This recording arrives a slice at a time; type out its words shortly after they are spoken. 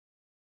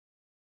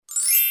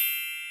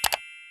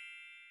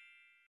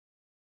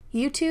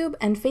YouTube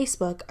and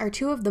Facebook are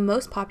two of the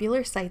most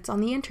popular sites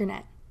on the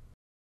internet.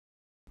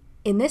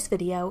 In this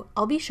video,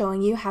 I'll be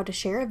showing you how to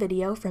share a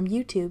video from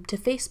YouTube to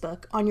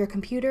Facebook on your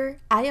computer,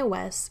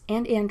 iOS,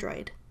 and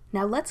Android.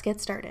 Now let's get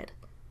started.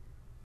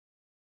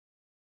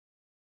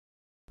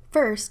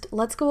 First,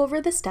 let's go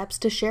over the steps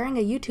to sharing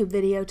a YouTube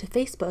video to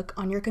Facebook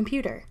on your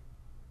computer.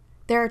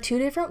 There are two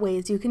different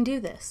ways you can do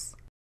this.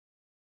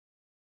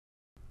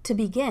 To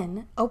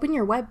begin, open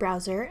your web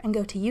browser and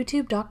go to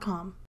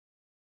youtube.com.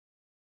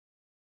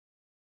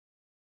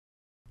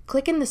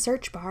 Click in the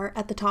search bar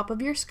at the top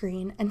of your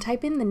screen and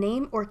type in the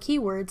name or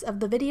keywords of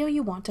the video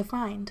you want to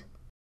find.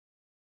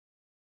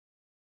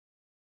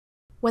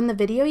 When the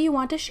video you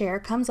want to share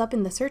comes up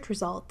in the search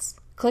results,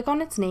 click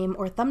on its name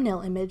or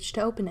thumbnail image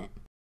to open it.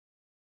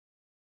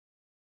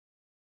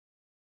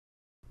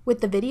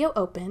 With the video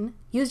open,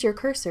 use your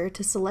cursor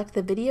to select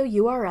the video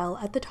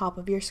URL at the top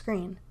of your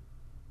screen.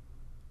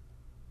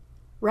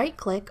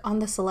 Right-click on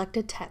the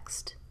selected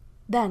text,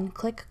 then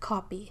click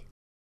Copy.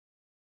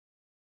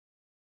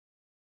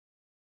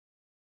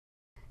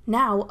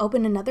 Now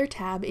open another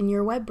tab in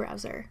your web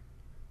browser.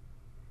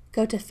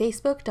 Go to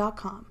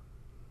facebook.com.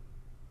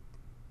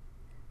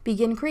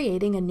 Begin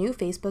creating a new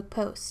Facebook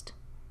post.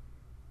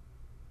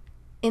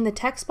 In the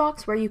text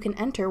box where you can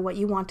enter what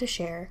you want to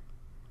share,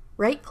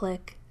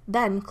 right-click,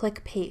 then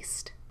click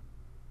Paste.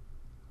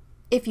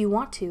 If you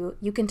want to,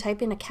 you can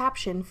type in a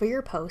caption for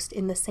your post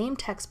in the same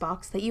text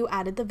box that you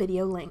added the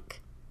video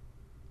link.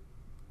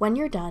 When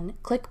you're done,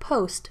 click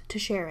Post to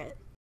share it.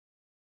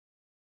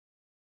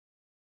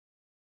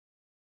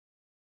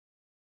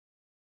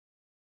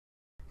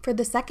 For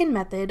the second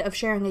method of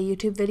sharing a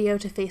YouTube video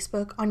to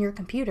Facebook on your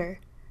computer,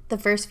 the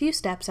first few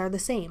steps are the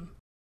same.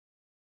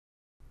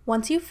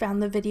 Once you've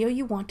found the video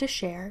you want to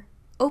share,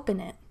 open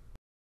it.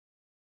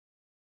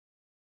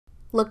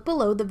 Look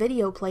below the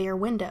video player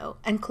window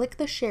and click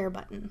the Share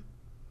button.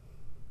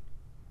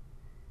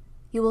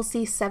 You will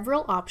see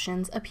several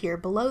options appear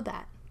below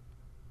that.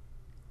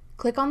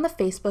 Click on the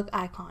Facebook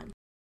icon.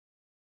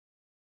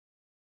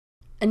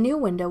 A new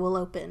window will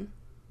open.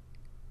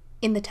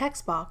 In the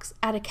text box,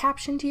 add a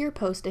caption to your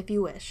post if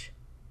you wish.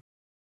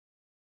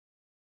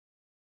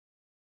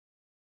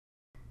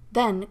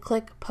 Then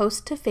click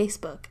Post to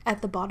Facebook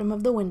at the bottom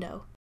of the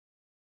window.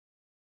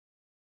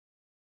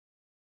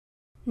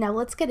 Now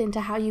let's get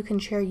into how you can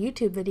share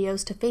YouTube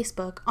videos to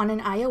Facebook on an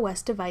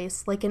iOS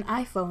device like an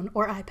iPhone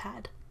or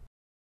iPad.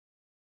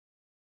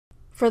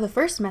 For the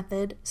first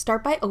method,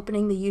 start by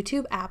opening the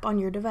YouTube app on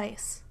your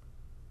device.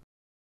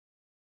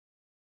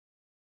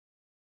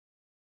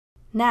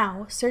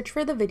 Now, search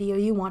for the video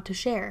you want to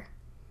share.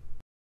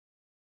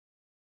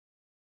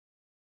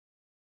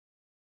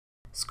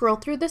 Scroll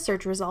through the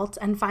search results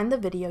and find the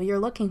video you're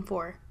looking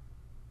for.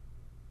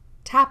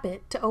 Tap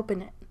it to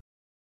open it.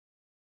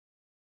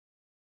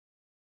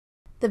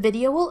 The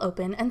video will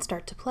open and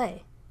start to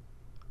play.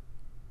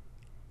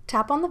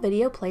 Tap on the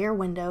video player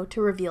window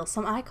to reveal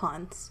some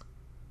icons.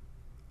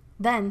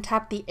 Then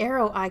tap the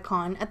arrow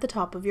icon at the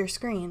top of your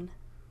screen.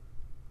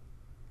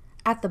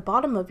 At the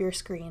bottom of your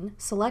screen,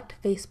 select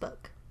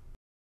Facebook.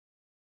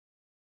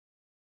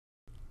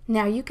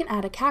 Now you can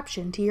add a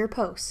caption to your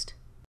post.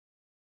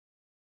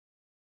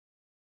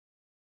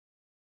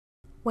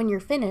 When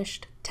you're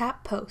finished,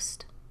 tap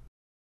Post.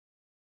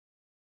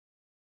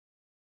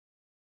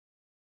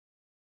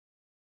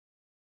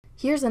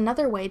 Here's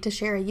another way to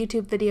share a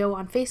YouTube video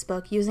on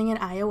Facebook using an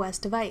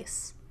iOS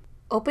device.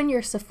 Open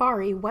your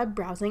Safari web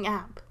browsing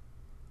app.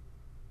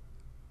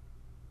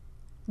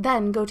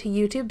 Then go to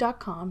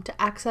youtube.com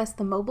to access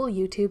the mobile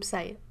YouTube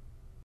site.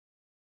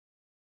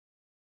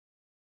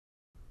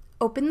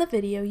 Open the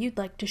video you'd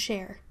like to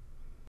share.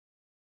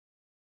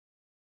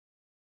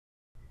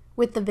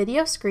 With the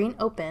video screen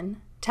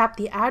open, tap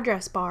the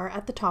address bar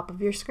at the top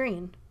of your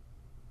screen.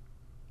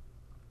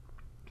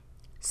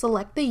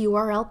 Select the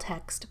URL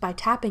text by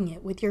tapping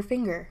it with your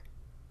finger.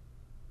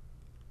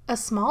 A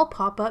small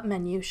pop-up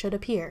menu should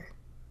appear.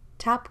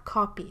 Tap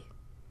Copy.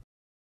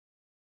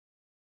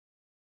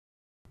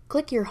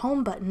 Click your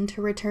Home button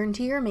to return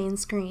to your main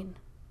screen.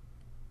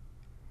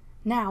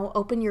 Now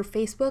open your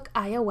Facebook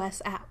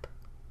iOS app.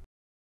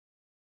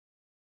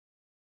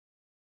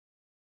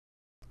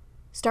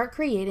 Start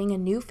creating a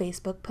new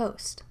Facebook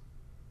post.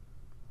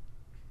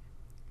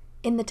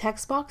 In the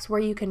text box where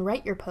you can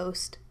write your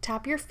post,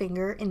 tap your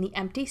finger in the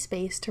empty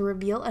space to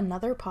reveal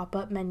another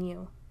pop-up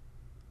menu.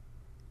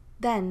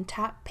 Then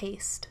tap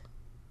Paste.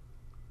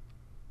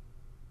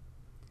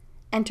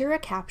 Enter a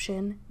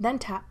caption, then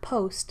tap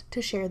Post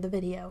to share the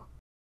video.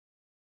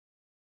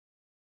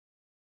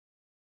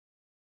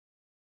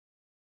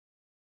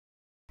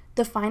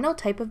 The final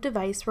type of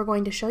device we're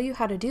going to show you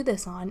how to do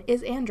this on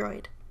is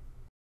Android.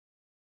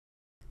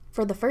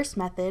 For the first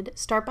method,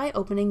 start by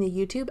opening the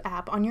YouTube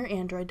app on your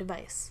Android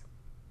device.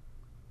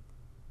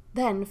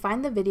 Then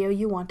find the video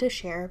you want to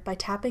share by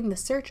tapping the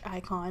search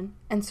icon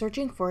and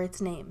searching for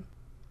its name.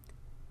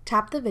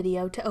 Tap the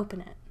video to open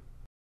it.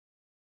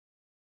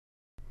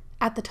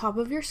 At the top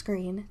of your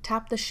screen,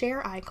 tap the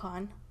Share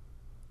icon.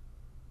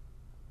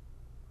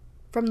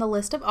 From the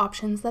list of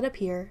options that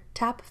appear,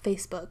 tap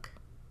Facebook.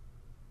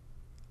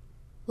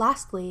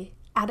 Lastly,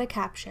 add a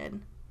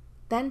caption,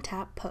 then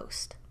tap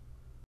Post.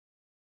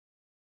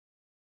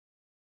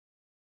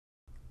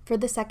 For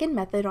the second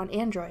method on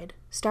Android,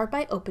 start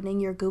by opening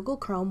your Google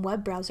Chrome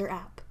web browser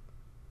app.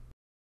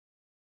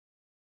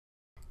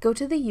 Go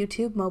to the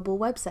YouTube mobile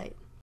website.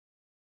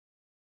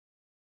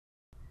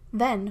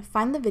 Then,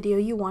 find the video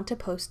you want to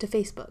post to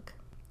Facebook.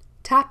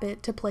 Tap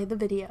it to play the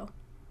video.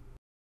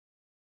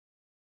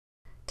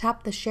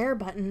 Tap the Share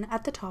button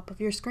at the top of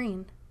your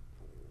screen.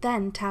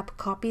 Then tap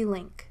Copy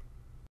Link.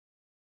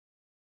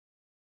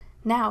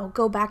 Now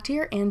go back to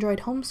your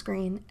Android home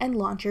screen and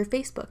launch your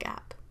Facebook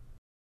app.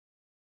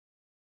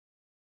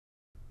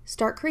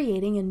 Start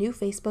creating a new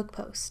Facebook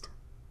post.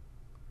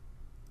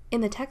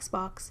 In the text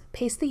box,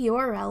 paste the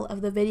URL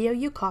of the video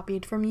you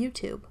copied from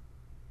YouTube.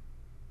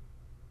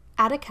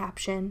 Add a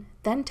caption,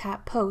 then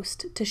tap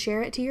Post to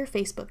share it to your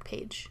Facebook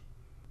page.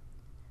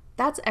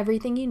 That's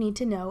everything you need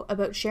to know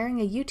about sharing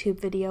a YouTube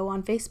video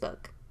on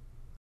Facebook.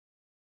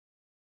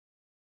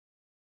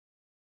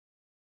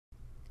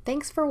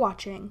 Thanks for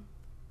watching.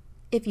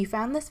 If you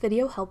found this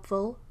video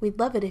helpful, we'd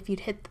love it if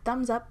you'd hit the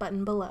thumbs up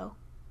button below.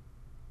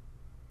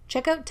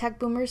 Check out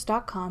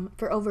techboomers.com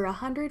for over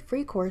 100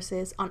 free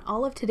courses on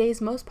all of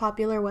today's most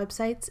popular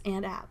websites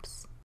and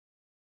apps.